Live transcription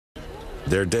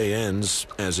Their day ends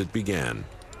as it began,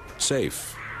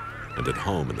 safe and at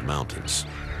home in the mountains.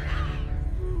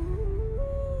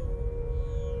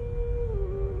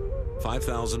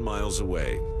 5,000 miles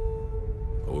away,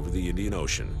 over the Indian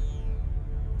Ocean,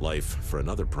 life for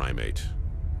another primate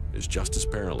is just as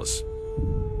perilous.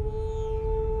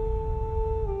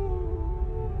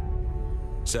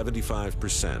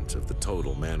 75% of the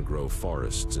total mangrove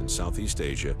forests in Southeast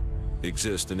Asia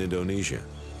exist in Indonesia.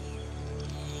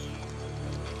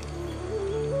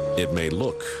 It may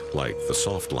look like the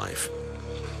soft life,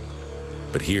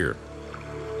 but here,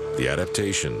 the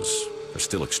adaptations are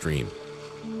still extreme.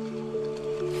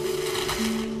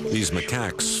 These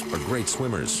macaques are great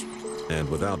swimmers, and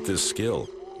without this skill,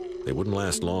 they wouldn't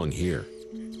last long here.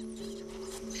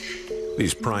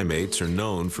 These primates are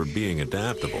known for being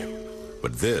adaptable,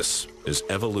 but this is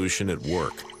evolution at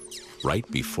work, right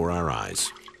before our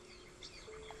eyes.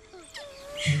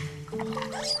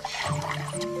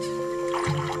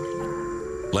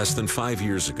 Less than 5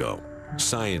 years ago,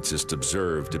 scientists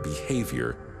observed a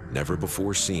behavior never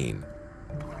before seen.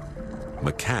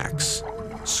 Macaques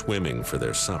swimming for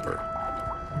their supper.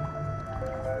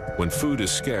 When food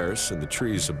is scarce in the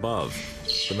trees above,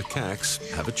 the macaques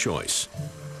have a choice: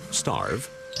 starve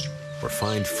or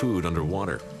find food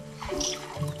underwater.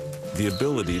 The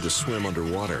ability to swim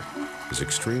underwater is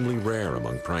extremely rare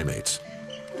among primates,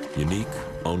 unique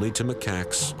only to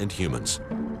macaques and humans.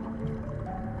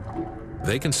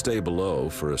 They can stay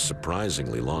below for a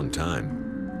surprisingly long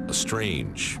time, a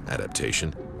strange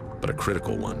adaptation, but a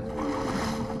critical one.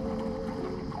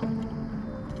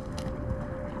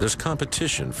 There's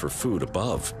competition for food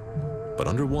above, but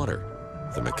underwater,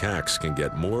 the macaques can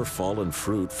get more fallen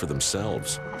fruit for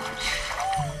themselves.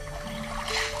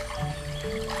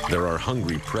 There are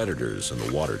hungry predators in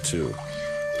the water too.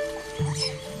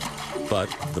 But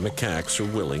the macaques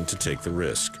are willing to take the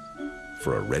risk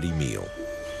for a ready meal.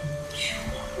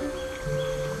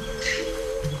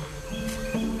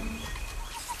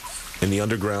 In the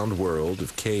underground world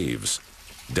of caves,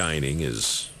 dining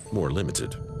is more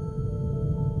limited.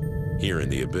 Here in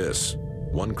the abyss,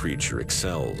 one creature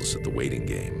excels at the waiting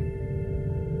game.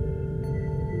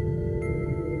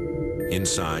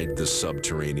 Inside this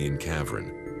subterranean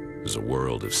cavern is a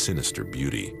world of sinister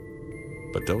beauty.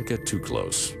 But don't get too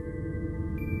close.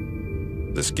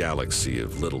 This galaxy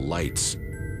of little lights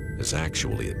is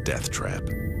actually a death trap.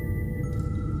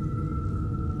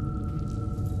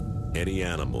 Any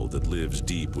animal that lives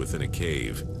deep within a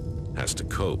cave has to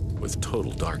cope with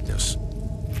total darkness.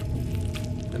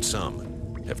 And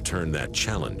some have turned that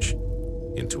challenge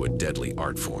into a deadly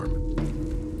art form.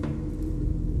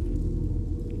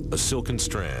 A silken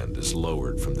strand is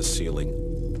lowered from the ceiling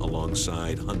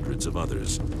alongside hundreds of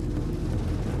others.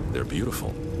 They're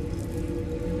beautiful,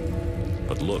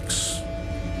 but looks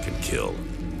can kill.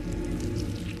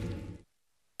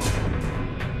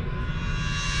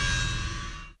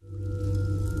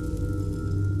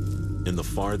 In the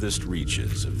farthest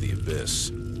reaches of the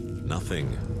abyss, nothing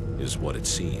is what it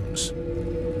seems.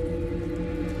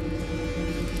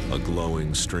 A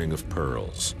glowing string of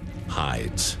pearls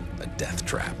hides a death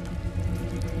trap.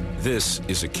 This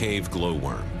is a cave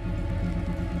glowworm.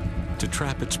 To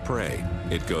trap its prey,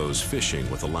 it goes fishing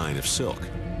with a line of silk.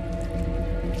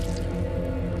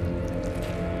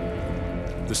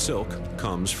 The silk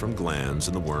comes from glands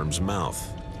in the worm's mouth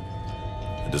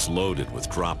and is loaded with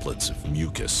droplets of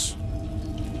mucus.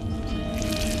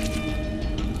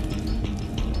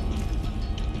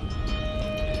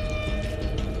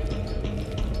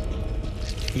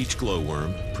 Each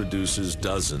glowworm produces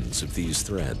dozens of these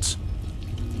threads.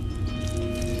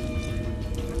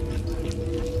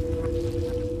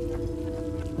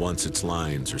 Once its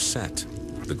lines are set,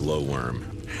 the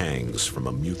glowworm hangs from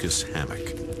a mucus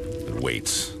hammock and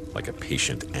waits like a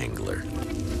patient angler.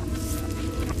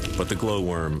 But the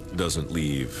glowworm doesn't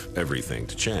leave everything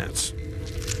to chance.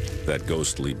 That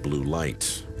ghostly blue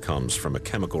light comes from a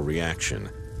chemical reaction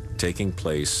taking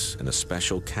place in a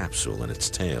special capsule in its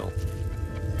tail.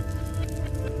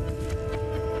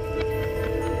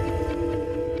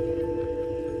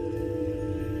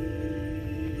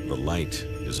 The light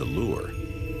is a lure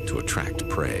to attract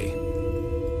prey.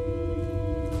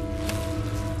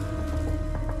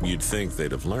 You'd think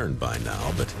they'd have learned by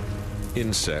now, but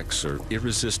insects are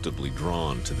irresistibly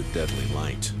drawn to the deadly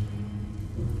light.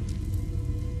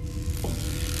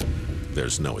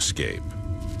 There's no escape.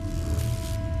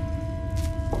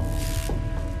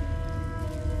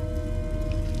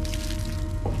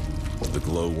 The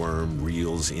glowworm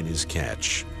reels in his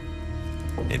catch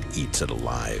and eats it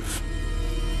alive.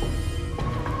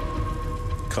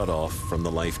 Cut off from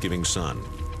the life-giving sun,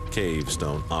 caves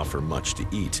don't offer much to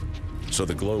eat, so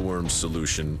the glowworm's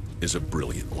solution is a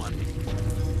brilliant one.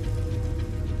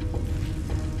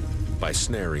 By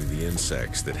snaring the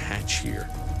insects that hatch here,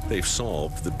 they've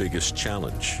solved the biggest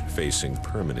challenge facing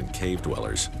permanent cave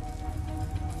dwellers: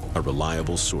 a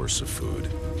reliable source of food.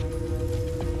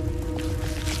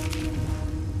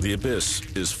 The abyss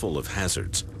is full of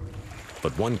hazards,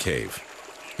 but one cave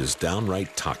is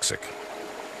downright toxic.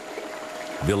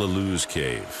 Villaluz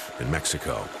Cave in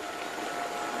Mexico.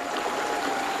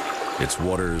 Its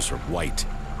waters are white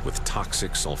with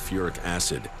toxic sulfuric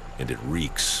acid, and it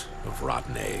reeks of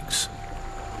rotten eggs.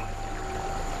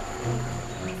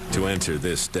 To enter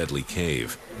this deadly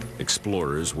cave,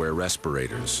 explorers wear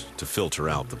respirators to filter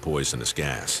out the poisonous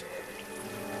gas.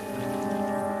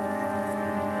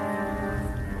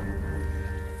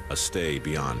 A stay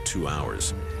beyond 2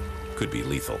 hours could be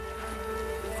lethal.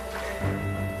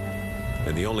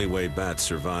 And the only way bats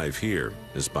survive here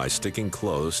is by sticking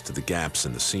close to the gaps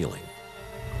in the ceiling.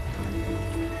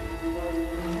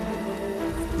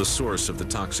 The source of the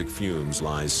toxic fumes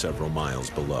lies several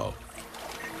miles below.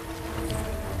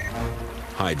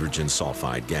 Hydrogen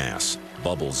sulfide gas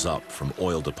bubbles up from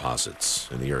oil deposits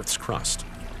in the Earth's crust.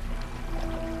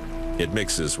 It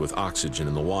mixes with oxygen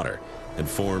in the water and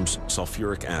forms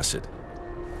sulfuric acid,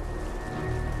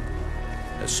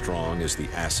 as strong as the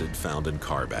acid found in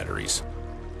car batteries.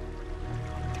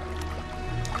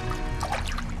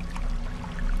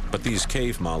 But these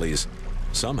cave mollies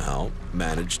somehow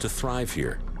manage to thrive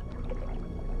here.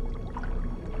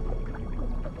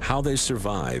 How they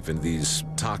survive in these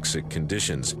toxic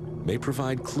conditions may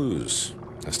provide clues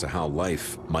as to how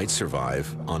life might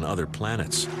survive on other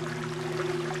planets.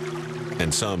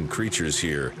 And some creatures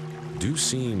here do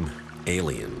seem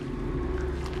alien,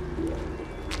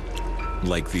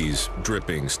 like these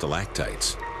dripping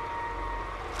stalactites.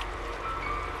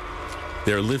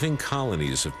 They're living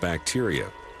colonies of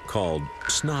bacteria called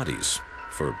snotties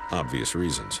for obvious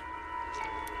reasons.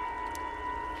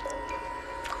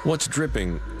 What's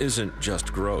dripping isn't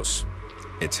just gross,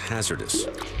 it's hazardous.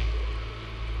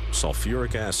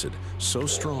 Sulfuric acid so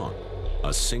strong,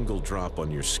 a single drop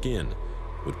on your skin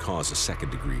would cause a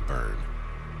second-degree burn.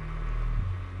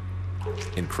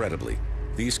 Incredibly,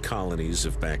 these colonies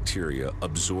of bacteria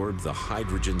absorb the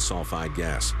hydrogen sulfide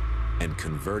gas and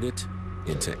convert it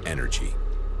into energy.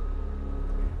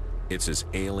 It's as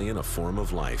alien a form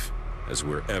of life as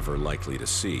we're ever likely to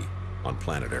see on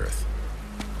planet Earth.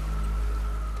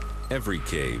 Every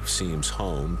cave seems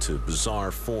home to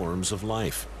bizarre forms of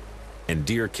life, and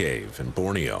Deer Cave in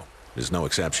Borneo is no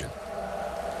exception.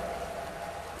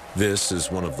 This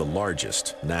is one of the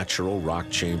largest natural rock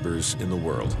chambers in the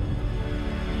world.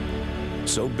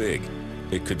 So big,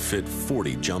 it could fit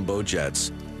 40 jumbo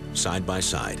jets side by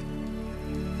side.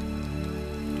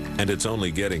 And it's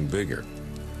only getting bigger.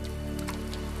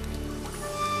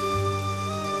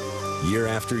 Year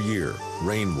after year,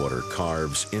 rainwater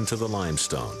carves into the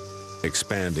limestone,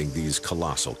 expanding these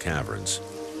colossal caverns.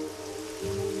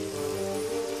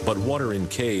 But water in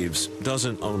caves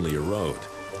doesn't only erode,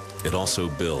 it also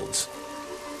builds.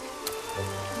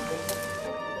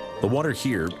 The water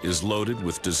here is loaded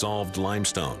with dissolved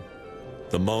limestone.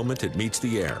 The moment it meets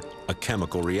the air, a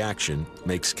chemical reaction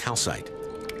makes calcite,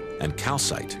 and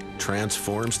calcite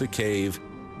transforms the cave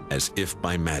as if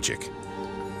by magic.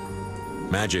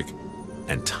 Magic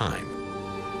and time.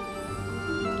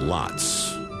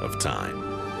 Lots of time.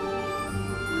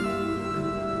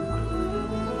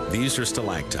 These are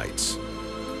stalactites,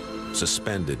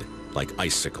 suspended like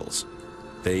icicles.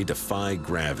 They defy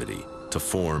gravity to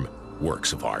form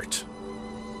works of art.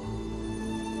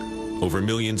 Over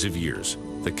millions of years,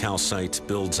 the calcite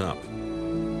builds up,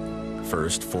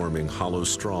 first forming hollow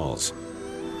straws,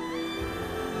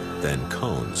 then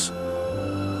cones.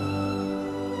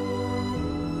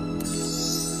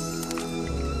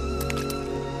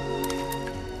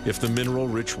 If the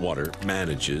mineral-rich water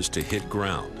manages to hit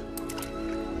ground,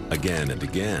 again and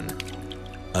again,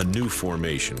 a new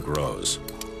formation grows,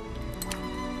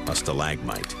 a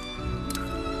stalagmite.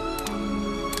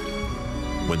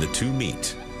 When the two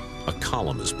meet, a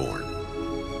column is born.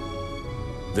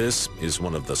 This is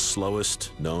one of the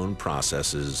slowest known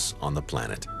processes on the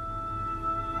planet.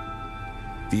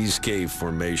 These cave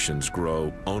formations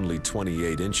grow only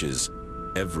 28 inches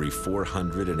every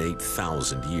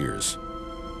 408,000 years.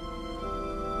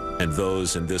 And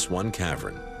those in this one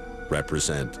cavern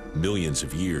represent millions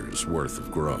of years worth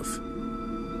of growth.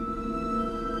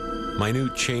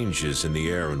 Minute changes in the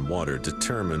air and water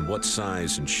determine what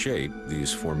size and shape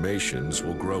these formations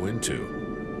will grow into.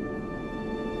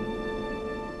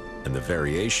 And the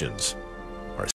variations